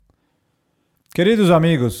Queridos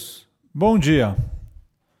amigos, bom dia!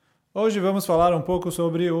 Hoje vamos falar um pouco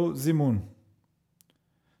sobre o Zimun.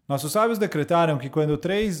 Nossos sábios decretaram que quando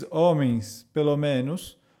 3 homens, pelo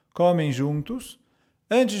menos, comem juntos,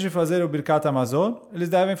 antes de fazer o Birkat Hamazon, eles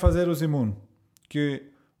devem fazer o Zimun. Que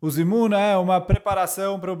o Zimun é uma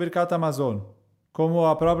preparação para o Birkat Hamazon. Como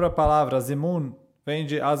a própria palavra Zimun vem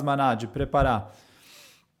de Azmaná, de preparar.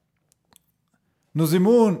 No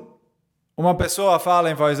Zimun, uma pessoa fala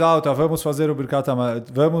em voz alta, vamos fazer o Birkat Hamazon,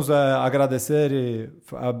 vamos agradecer e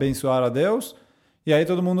abençoar a Deus. E aí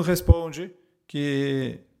todo mundo responde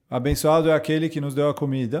que abençoado é aquele que nos deu a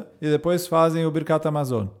comida. E depois fazem o Birkat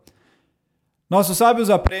Hamazon. Nossos sábios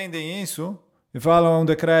aprendem isso e falam um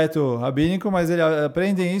decreto rabínico, mas eles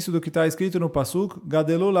aprendem isso do que está escrito no Pasuk,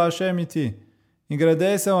 Gadelu la Hashem iti.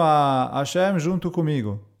 Agradeçam a Hashem junto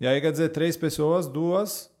comigo. E aí quer dizer 3 pessoas,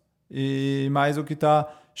 2 e mais o que está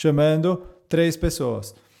chamando 3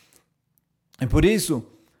 pessoas. E por isso,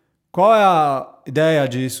 qual é a ideia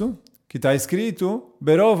disso? Que está escrito,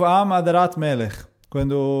 Berov Am Adarat Melech.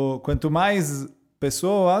 Quanto mais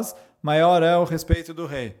pessoas, maior é o respeito do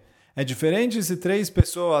rei. É diferente se 3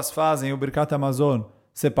 pessoas fazem o Birkat Hamazon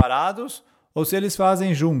separados ou se eles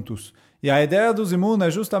fazem juntos. E a ideia do Zimun é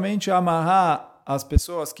justamente amarrar as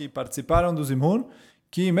pessoas que participaram do Zimun,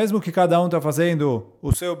 que mesmo que cada um está fazendo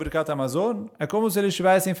o seu Birkat Hamazon, é como se eles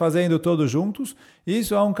estivessem fazendo todos juntos.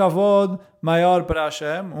 Isso é um kavod maior para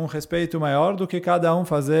Hashem, um respeito maior do que cada um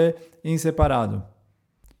fazer em separado.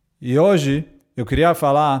 E hoje eu queria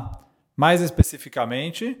falar mais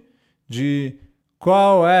especificamente de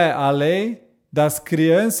qual é a lei das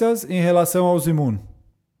crianças em relação ao Zimun.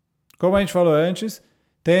 Como a gente falou antes,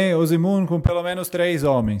 tem o Zimun com pelo menos 3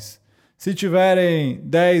 homens. Se tiverem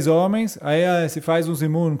 10 homens, aí se faz um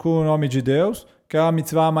Zimun com o nome de Deus, que é uma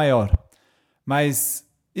mitzvah maior. Mas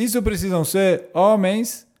isso precisam ser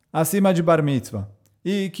homens acima de bar mitzvah.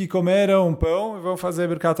 E que comeram pão e vão fazer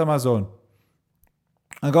Birkat Hamazon.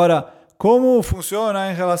 Agora, como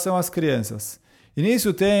funciona em relação às crianças? E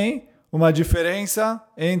nisso tem uma diferença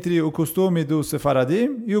entre o costume dos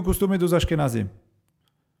Sefaradim e o costume dos Ashkenazim.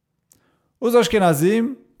 Os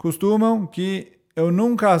Ashkenazim costumam que eu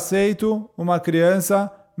nunca aceito uma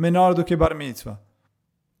criança menor do que bar mitzvah.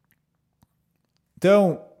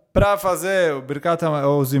 Então, para fazer o Birkat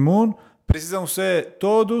ou Zimun, precisam ser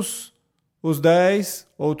todos os 10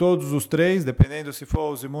 ou todos os 3, dependendo se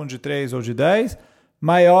for o Zimun de 3 ou de 10,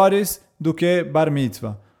 maiores do que bar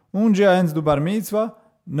mitzvah. Um dia antes do bar mitzvah,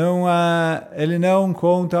 ele não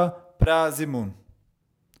conta para Zimun.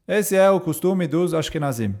 Esse é o costume dos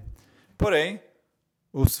Ashkenazim. Porém,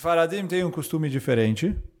 os Faradim têm um costume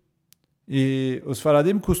diferente. E os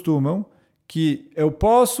Faradim costumam que eu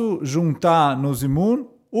posso juntar no Zimun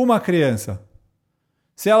uma criança.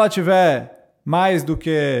 Se ela tiver mais do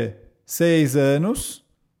que 6 anos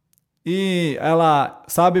e ela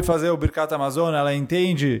sabe fazer o Birkat Hamazon, ela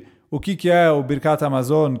entende o que é o Birkat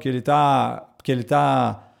Hamazon, que ele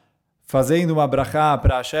está fazendo uma brachá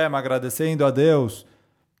para Hashem, agradecendo a Deus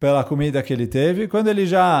pela comida que ele teve. Quando ele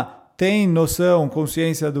já tem noção,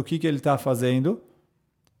 consciência do que ele está fazendo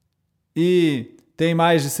e tem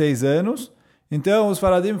mais de 6 anos, então os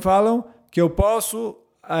Faradim falam que eu posso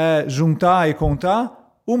juntar e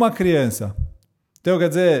contar uma criança. Então, quer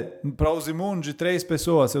dizer, para o Zimun de 3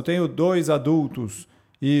 pessoas, se eu tenho 2 adultos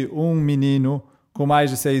e um menino com mais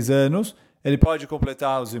de 6 anos, ele pode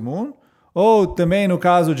completar o Zimun. Ou também no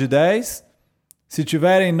caso de 10, se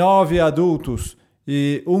tiverem 9 adultos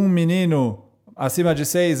e um menino acima de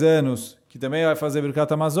 6 anos, que também vai fazer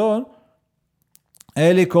Birkat Hamazon,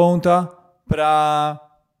 ele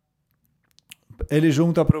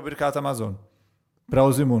junta para o Birkat Hamazon, para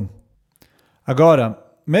o Zimun. Agora,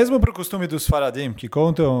 mesmo para o costume dos Faradim, que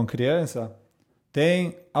contam criança,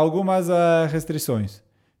 tem algumas restrições.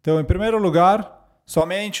 Então, em primeiro lugar,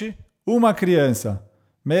 somente uma criança.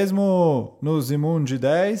 Mesmo no Zimun de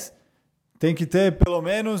 10, tem que ter pelo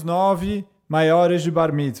menos 9 maiores de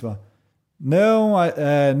bar mitzvah.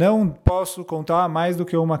 Não posso contar mais do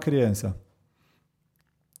que uma criança.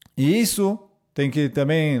 E isso tem que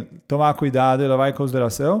também tomar cuidado e levar em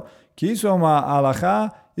consideração que isso é uma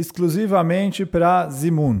halachá exclusivamente para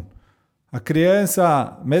Zimun. A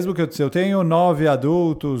criança, mesmo que se eu tenho 9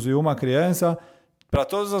 adultos e uma criança, para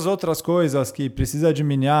todas as outras coisas que precisa de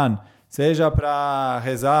minyan, seja para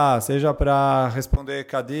rezar, seja para responder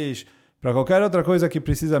Kadish, para qualquer outra coisa que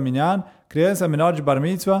precisa minyan, criança menor de bar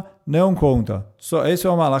mitzvah não conta. Isso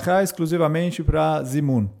é uma halachá exclusivamente para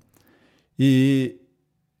Zimun. E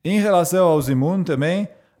em relação ao Zimun também,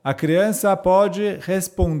 a criança pode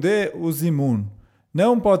responder o Zimun.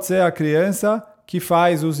 Não pode ser a criança que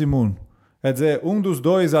faz o Zimun. Quer dizer, um dos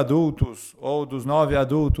 2 adultos ou dos 9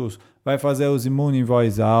 adultos vai fazer o zimun em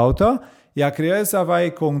voz alta e a criança vai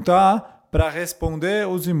contar para responder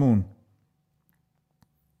o zimun.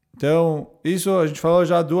 Então, isso a gente falou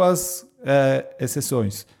já 2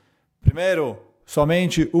 exceções. Primeiro,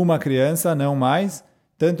 somente uma criança, não mais.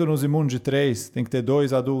 Tanto no zimun de 3 tem que ter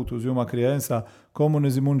 2 adultos e uma criança, como no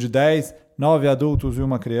zimun de 10, 9 adultos e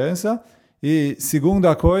uma criança. E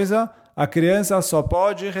segunda coisa, a criança só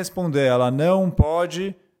pode responder, ela não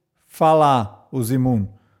pode falar o zimun.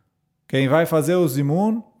 Quem vai fazer o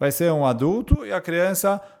zimun vai ser um adulto e a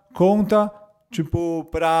criança conta,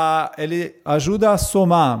 ele ajuda a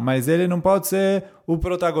somar, mas ele não pode ser o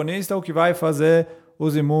protagonista, o que vai fazer o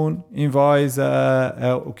zimun em voz,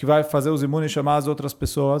 o que vai fazer o zimun e chamar as outras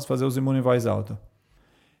pessoas, fazer o zimun em voz alta.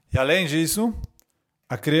 E além disso,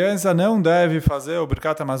 a criança não deve fazer o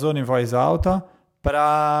Birkat Hamazon em voz alta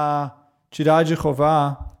para tirar de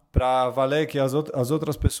Chová, para valer que as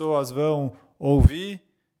outras pessoas vão ouvir,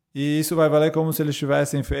 e isso vai valer como se eles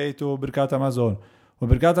tivessem feito o Birkat Hamazon. O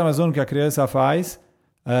Birkat Hamazon que a criança faz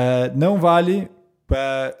não vale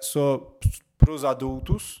só para os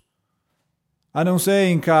adultos, a não ser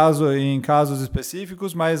em casos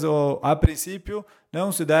específicos, mas a princípio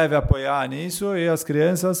não se deve apoiar nisso e as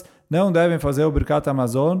crianças não devem fazer o Birkat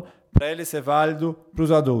Hamazon para ele ser válido para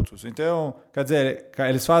os adultos. Então, quer dizer,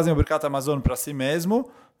 eles fazem o Birkat Hamazon para si mesmo,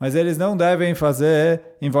 mas eles não devem fazer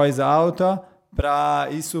em voz alta para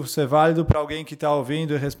isso ser válido para alguém que está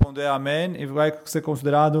ouvindo e responder amém e vai ser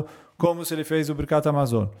considerado como se ele fez o Birkat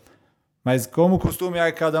Hamazon. Mas como o costume é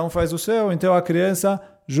que cada um faz o seu, então a criança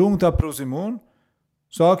junta para o zimun,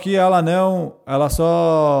 só que ela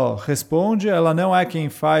só responde, ela não é quem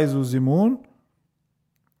faz o zimun,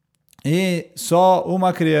 e só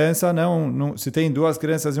uma criança, se tem 2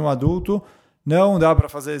 crianças e um adulto, não dá para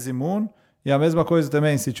fazer zimun, e a mesma coisa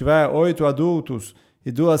também, se tiver 8 adultos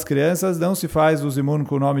e 2 crianças, não se faz o zimun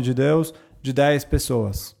com o nome de Deus de 10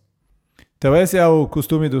 pessoas. Então esse é o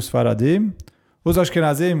costume dos Faradim. Os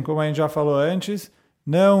Ashkenazim, como a gente já falou antes,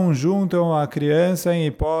 não juntam a criança em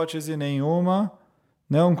hipótese nenhuma,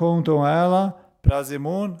 não contam ela para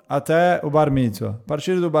zimun até o bar mitzvah. A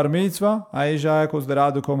partir do bar mitzvah, aí já é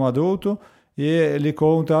considerado como adulto e ele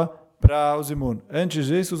conta para o zimun. Antes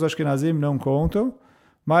disso, os Ashkenazim não contam,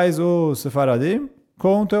 mas os Sefaradim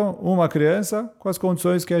contam uma criança com as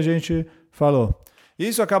condições que a gente falou.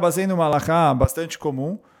 Isso acaba sendo uma halakha bastante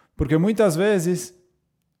comum, porque muitas vezes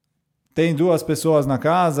tem 2 pessoas na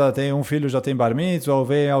casa, tem um filho já tem bar mitzvah, ou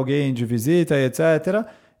vem alguém de visita, etc.,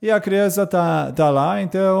 e a criança tá lá,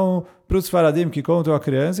 então, para os faradim que contam a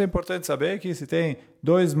criança, é importante saber que se tem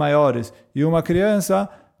 2 maiores e uma criança,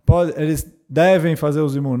 eles devem fazer o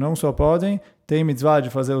zimun, não só podem, tem mitzvah de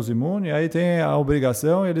fazer o zimun, e aí tem a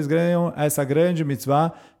obrigação, e eles ganham essa grande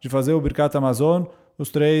mitzvah de fazer o Birkat Hamazon, os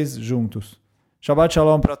 3 juntos. Shabbat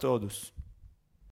Shalom para todos.